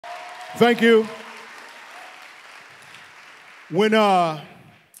Thank you. When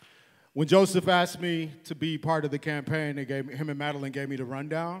Joseph asked me to be part of the campaign, him and Madeline gave me the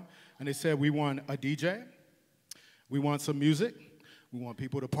rundown, and they said, we want a DJ, we want some music, we want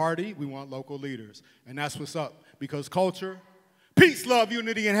people to party, we want local leaders. And that's what's up, because culture, peace, love,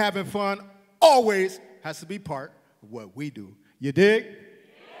 unity, and having fun always has to be part of what we do. You dig? Yeah.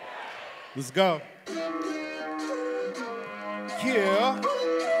 Let's go. Yeah.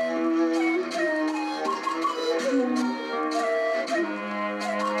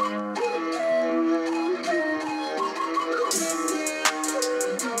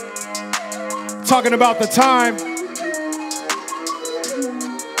 Talking about the time,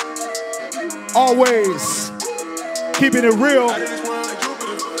 always keeping it real.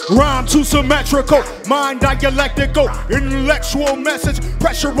 Rhyme too symmetrical, mind dialectical, intellectual message,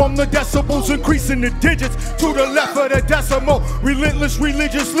 pressure on the decibels, increasing the digits to the left of the decimal. Relentless,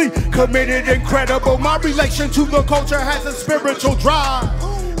 religiously committed, incredible. My relation to the culture has a spiritual drive.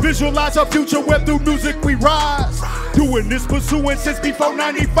 Visualize a future where through music we rise. Doing this pursuing since before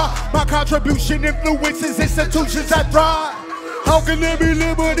 95. My contribution influences institutions that thrive. How can there be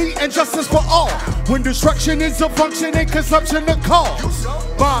liberty and justice for all when destruction is a function and consumption a cause?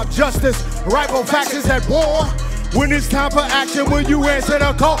 Mob justice, rival factions at war. When it's time for action, will you answer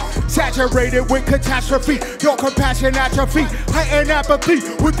the call? Saturated with catastrophe, your compassion atrophy, heightened apathy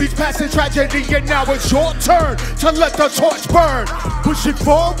with these passing tragedy, and now it's your turn to let the torch burn. Pushing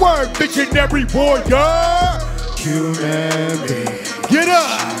forward, visionary warrior. Humanity. Get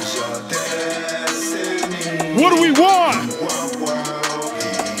up. What do we want?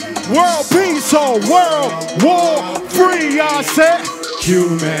 World peace or world war free, I said.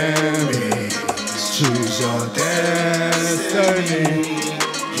 Humanity, choose your destiny.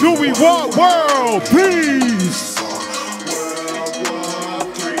 Do we want world peace? World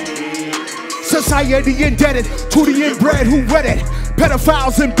War III. Society indebted to the inbred who read it.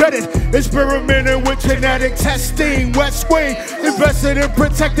 Pedophiles embedded, experimenting with genetic testing. West Wing invested in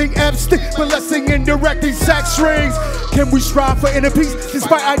protecting Epstein, molesting and directing sex rings. Can we strive for inner peace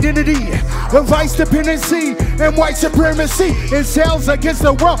despite identity, vice dependency, and white supremacy? In cells against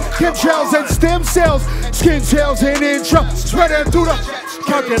the world, chemtrails and stem cells, skin cells and intra, spreading through the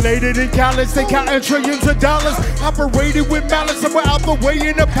calculated in callous, they counting trillions of dollars. Operated with malice, and we're out the way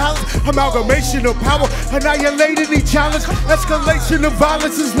in the palace. Amalgamation of power, annihilated each challenge. Escalation of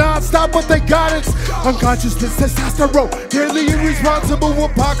violence is non-stop, but they got it. Unconsciousness, testosterone, nearly irresponsible.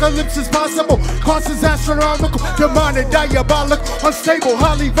 Apocalypse is possible, cost is astronomical. Demonic, diabolical, unstable,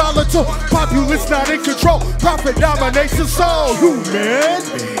 highly volatile. Populace not in control, profit dominates the soul. Human,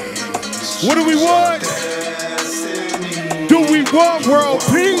 what do we want? Do we want world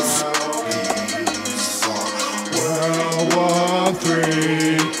peace? World War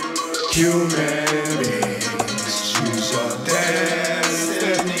III. Humanity, choose your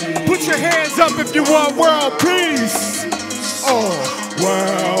destiny. Put your hands up if you want world peace. Oh,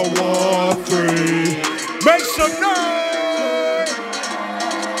 World War III. Make some noise.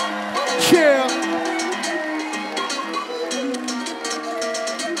 Yeah.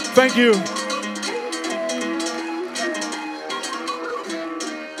 Thank you.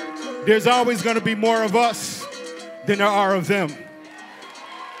 There's always going to be more of us than there are of them.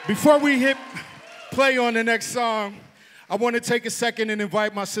 Before we hit play on the next song, I want to take a second and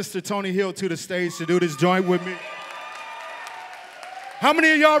invite my sister Tony Hill to the stage to do this joint with me. How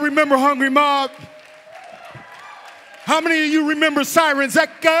many of y'all remember Hungry Mob? How many of you remember Sirens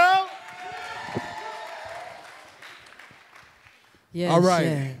Echo? Yes, all right,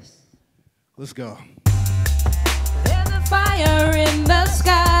 yes. Let's go. There's a fire in the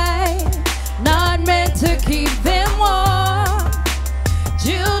sky, not meant to keep them warm.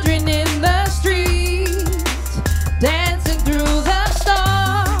 Children in the streets, dancing through the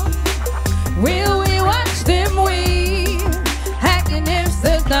storm. Will we watch them weep, acting if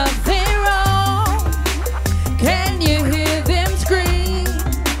there's nothing wrong? Can you hear them scream,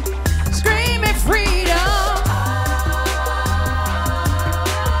 screaming freedom?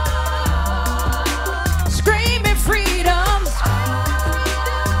 Screaming freedom.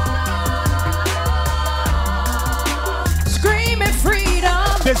 Screaming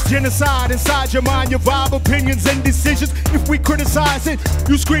freedom. There's genocide inside your mind, your vibe, opinions, and decisions. If we criticize it,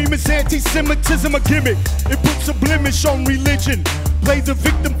 you scream it's anti-Semitism, a gimmick. It puts a blemish on religion. Play the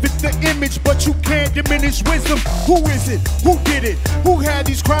victim, fit the image, but you can't diminish wisdom. Who is it? Who did it? Who had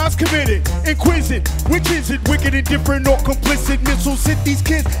these crimes committed? Inquisitive, which is it? Wicked, indifferent, or complicit? Missiles hit these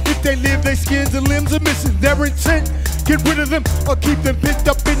kids. If they live, their skins and limbs are missing. Their intent, get rid of them or keep them picked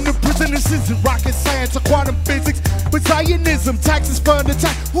up in the prison. This isn't rocket science or quantum physics, but Zionism, taxes fund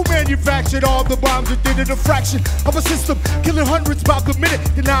attack. Who manufactured all the bombs that did it? A fraction of a system, killing hundreds by the minute.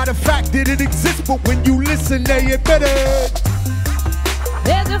 Deny the fact that it exists, but when you listen, they admit it.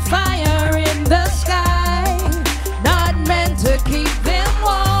 There's a fire in the sky, not meant to keep them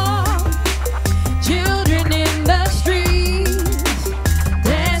warm. Children in the streets,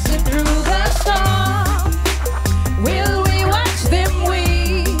 dancing through the storm. Will we watch them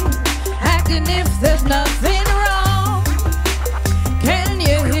weep, acting if there's nothing wrong? Can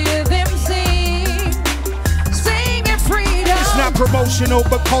you hear them sing, singing freedom? It's not promotional,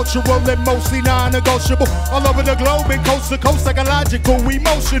 but cultural and mostly non-negotiable. All over the globe and coast to coast, psychological,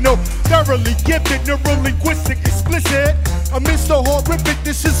 emotional, thoroughly gifted, neurolinguistic, explicit. Amidst the horrific,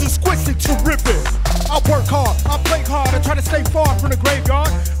 this is exquisite, terrific. I work hard, I play hard, I try to stay far from the graveyard.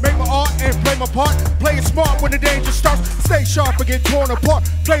 Make my art and play my part. Play it smart when the danger starts. Stay sharp and get torn apart.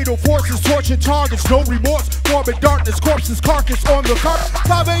 Fatal forces, torture targets, no remorse. Morbid darkness, corpses, carcass on the carpet.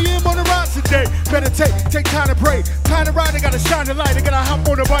 5 a.m. on the rise today. Meditate, take time to pray. Time to ride, I gotta shine the light. I gotta hop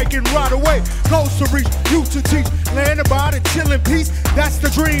on the bike and ride away. Goals to reach, youth to teach. Land about it, chill in peace. That's the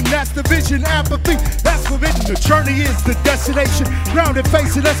dream, that's the vision. Apathy, that's forbidden. The journey is the destination. Grounded,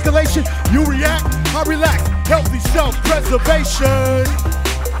 facing escalation. You react, I relax. Healthy self-preservation.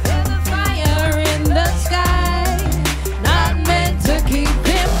 There's a fire in the sky, not meant to keep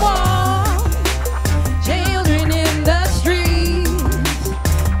them warm. Children in the streets,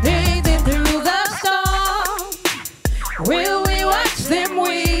 dancing through the storm. Will we watch them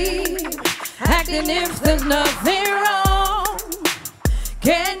weep, acting if there's nothing wrong?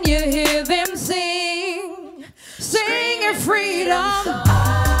 Can you hear them sing, singing freedom?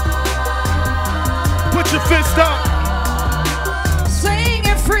 Put your fist up.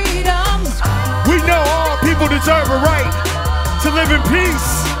 Singing freedom. We know all people deserve a right to live in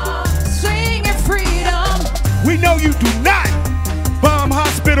peace. Singing freedom. We know you do not bomb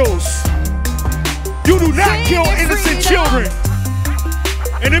hospitals. You do not kill innocent children.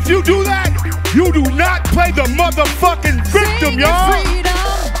 And if you do that, you do not play the motherfucking victim, y'all.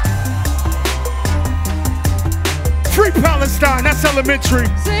 Free Palestine, that's elementary.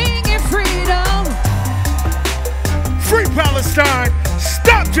 Singing freedom. Free Palestine,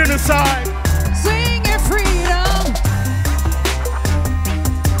 stop genocide. Singing freedom.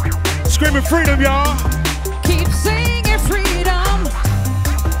 Screaming freedom, y'all. Keep singing freedom.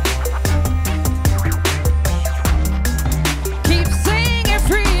 Keep singing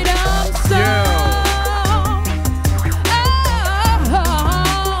freedom song. Yeah.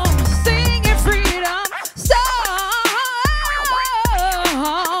 Oh, singing freedom song.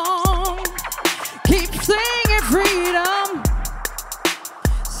 Keep singing freedom.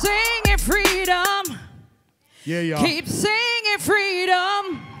 Singing freedom. Yeah, y'all. Keep singing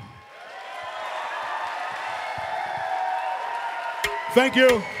freedom. Thank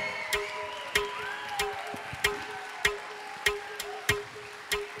you.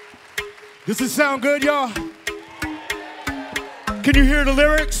 Does it sound good, y'all? Can you hear the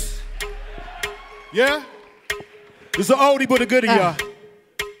lyrics? Yeah? It's an oldie but a goodie, y'all.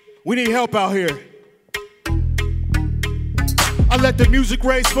 We need help out here. I let the music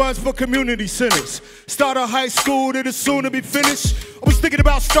raise funds for community centers. Start a high school that is soon to be finished. I was thinking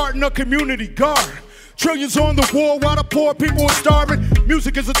about starting a community guard. Trillions on the war while the poor people are starving.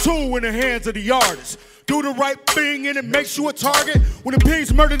 Music is a tool in the hands of the artists. Do the right thing and it makes you a target. When the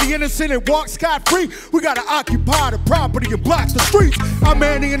pigs murder the innocent and walk scot-free, we gotta occupy the property and block the streets. I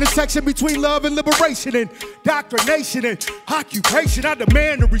man the intersection between love and liberation, and indoctrination and occupation. I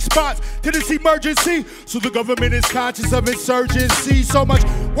demand a response to this emergency, so the government is conscious of insurgency. So much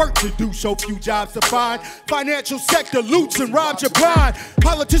work to do, so few jobs to find. Financial sector loots and robs your blind.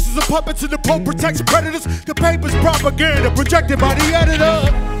 Politicians are puppets and the Pope protects predators. The paper's propaganda projected by the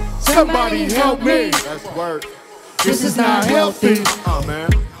editor. Somebody help me. That's work. This is not healthy. Oh, man.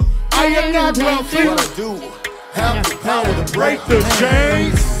 I am not wealthy. What I do. Have the power to Break the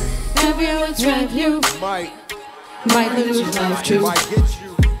chains. Have you attract you? might Might lose your life too. get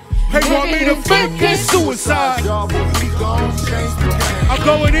you. They want me to fake this suicide. Y'all, we gon' change the game. I'm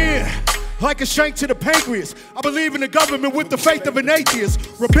going in like a shank to the pancreas. I believe in the government with the faith of an atheist.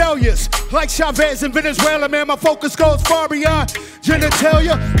 Rebellious, like Chavez in Venezuela. Man, my focus goes far beyond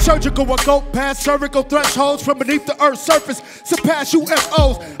genitalia. Surgical, I go past cervical thresholds from beneath the earth's surface. Surpass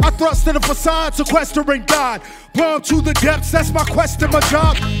UFOs. I thrust to the facade, sequestering God. Plumb to the depths, that's my quest and my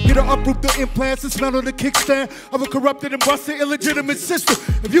job. Here to uproot the implants and smell of the kickstand of a corrupted and busted illegitimate system.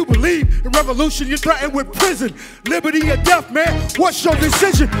 If you believe in revolution, you're threatened with prison, liberty or death, man. What's your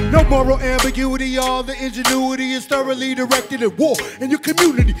decision? No moral ambiguity, all the ingenuity is thoroughly directed at war in your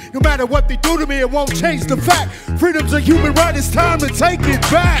community. No matter what they do to me, it won't change the fact. Freedom's a human right, it's time to take it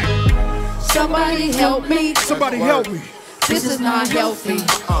back. Somebody help me. Somebody help me. This is not healthy.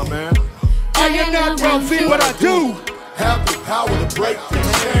 Oh, man. I am not wealthy, but I do. Have the power to break the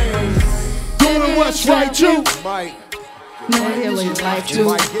chains. Doing what's right, you. Might Really life too.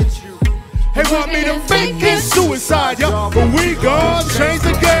 get you. They want me to fake it suicide, yo. But we gon' change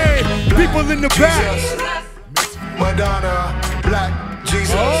the game. People in the back. Madonna, black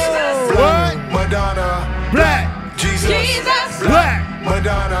Jesus. Oh, Black what? Madonna, Black, Jesus. black.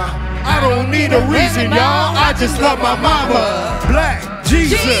 Madonna. I don't need a reason, y'all. I just love my mama. Black,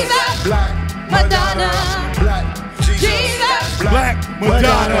 Jesus. Black Madonna, black Jesus. Black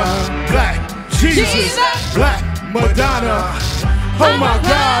Madonna, Black Jesus, Black Madonna. Oh my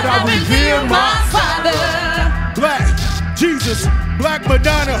God, I revere my Father. Black Jesus, Black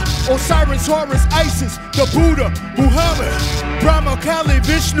Madonna, Osiris, Horus, Isis, the Buddha, Muhammad, Brahma, Kali,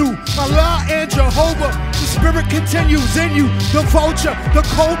 Vishnu, Allah, and Jehovah. The spirit continues in you, the vulture, the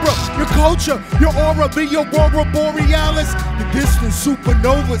cobra, your culture, your aura, be your aurora borealis, the distant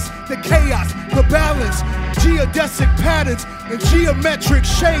supernovas, the chaos, the balance, geodesic patterns and geometric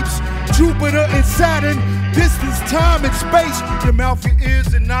shapes, Jupiter and Saturn, distance, time and space, your mouth, your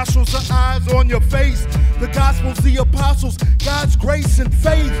ears and nostrils, the eyes on your face, the gospels, the apostles, God's grace and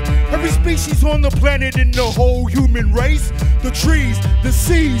faith, every species on the planet in the whole human race, the trees, the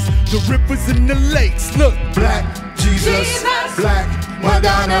seas, the rivers and the lakes, look, Black Jesus, Black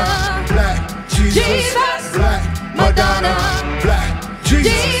Madonna, Black Jesus, Black Madonna, Black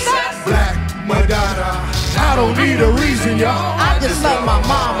Jesus, Black Madonna. I don't need a reason, y'all. I just love my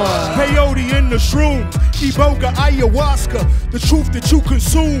mama. Peyote in the shrooms, Iboga, ayahuasca, the truth that you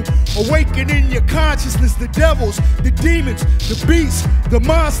consume. Awaken in your consciousness, the devils, the demons, the beasts, the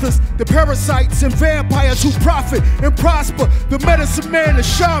monsters, the parasites and vampires who profit and prosper. The medicine man, the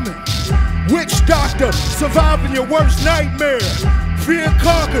shaman, witch doctor, surviving your worst nightmare. Fear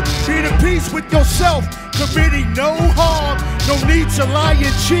conquered, being at peace with yourself, committing no harm. No need to lie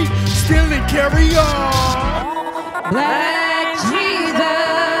and cheat, steal and carry on. Black Jesus,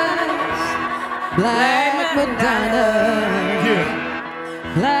 Black Madonna,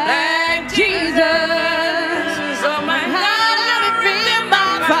 Yeah. Black Jesus. Oh my God, I feel my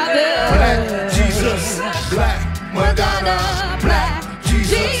Father. Black Jesus, Black Madonna, Black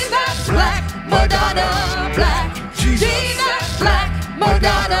Jesus, Black Madonna, Black Jesus, Black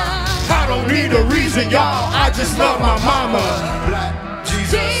Madonna. I don't need a reason, y'all. I just love my mama. Black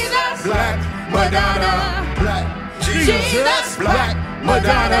Jesus, Black Madonna, Black Jesus, Black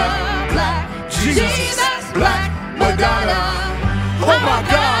Madonna, Black Jesus, Black Madonna. Oh my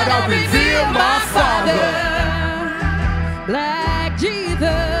God, I revere my Father. Black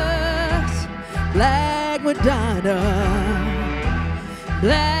Jesus, Black Madonna,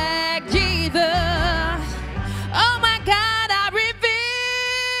 Black Jesus. Oh my God, I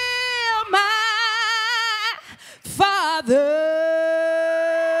reveal my Father.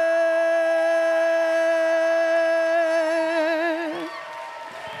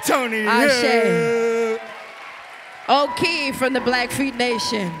 Tony, Ashe. yeah. O'Key from the Blackfeet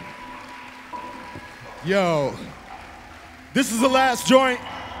Nation. Yo, this is the last joint.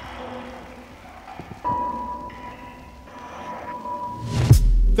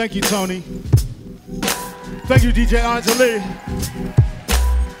 Thank you, Tony. Thank you, DJ Angeli.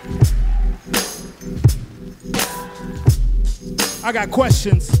 I got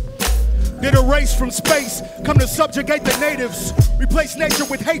questions. Did a race from space come to subjugate the natives? Replace nature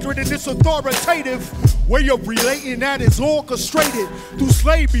with hatred and it's authoritative. Where you're relating that is orchestrated through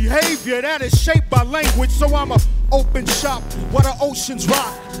slave behavior that is shaped by language. So I'm a open shop while the oceans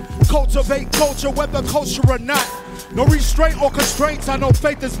rock. Cultivate culture whether kosher or not. No restraint or constraints, I know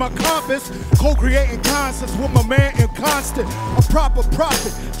faith is my compass. Co-creating concepts with my man in constant. A proper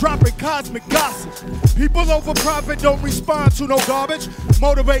prophet, dropping cosmic gossip. People over profit don't respond to no garbage.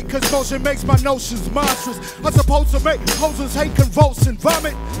 Motivate cause motion makes my notions monstrous. I'm supposed to make posers hate, convulse and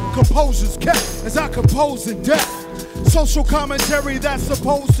vomit. Composers kept as I compose in depth. Social commentary that's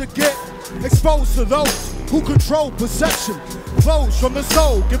supposed to get exposed to those who control perception. Flows from the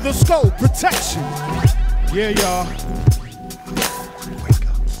soul, give the skull protection. Yeah, y'all.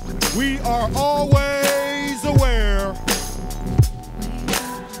 We are always aware.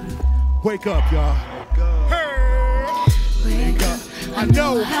 Wake up, y'all. Hey. Wake up. I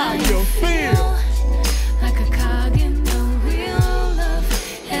know how you feel. Like a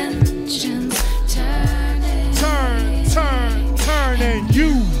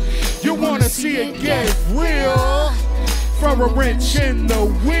see it get real. Throw a wrench in the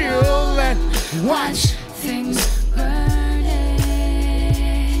wheel and watch things burning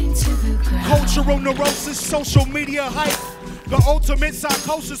to the ground. cultural neurosis, social media hype. The ultimate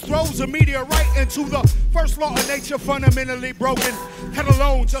psychosis throws a meteorite into the first law of nature, fundamentally broken. Head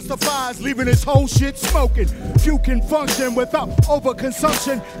alone justifies leaving his whole shit smoking. Few can function without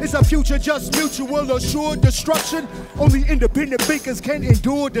overconsumption. Is a future just mutual assured destruction? Only independent thinkers can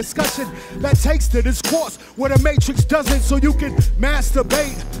endure discussion that takes to this course where the matrix doesn't, so you can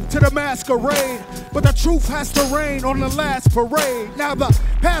masturbate to the masquerade. But the truth has to reign on the last parade. Now the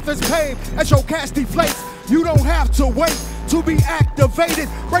path is paved as your cash deflates. You don't have to wait to be activated.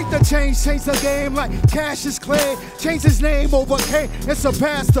 Break the chains, change the game like Cassius Clay. Change his name over K and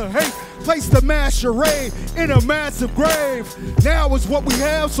surpass the hate. Place the masquerade in a massive grave. Now is what we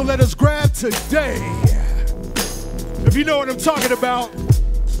have, so let us grab today. If you know what I'm talking about,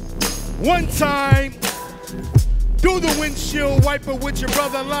 one time, do the windshield wiper with your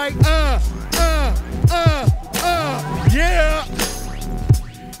brother like, yeah.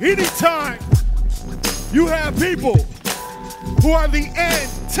 Anytime you have people who are the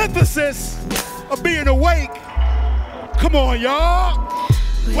antithesis of being awake, come on, y'all.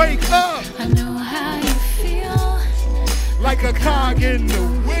 Wake up. I know how you feel. Like a cog in the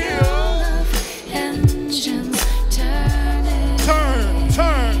wheel. Engines turning.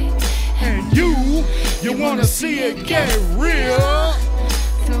 Turn. And you wanna see it get real.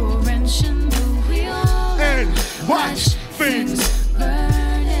 Throw a wrench in the wheel. And watch things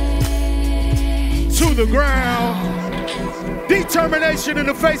burning to the ground. Determination in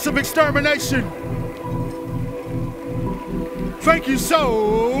the face of extermination. Thank you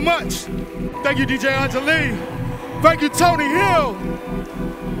so much. Thank you, DJ Anjali. Thank you, Tony Hill.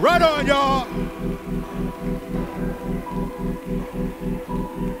 Right on, y'all.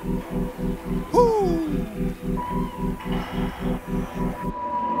 Woo.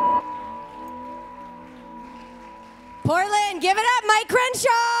 Portland, give it up, Mic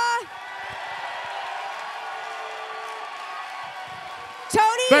Crenshaw.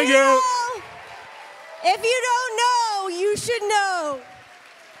 Tony Thank Hill. you. If you don't know,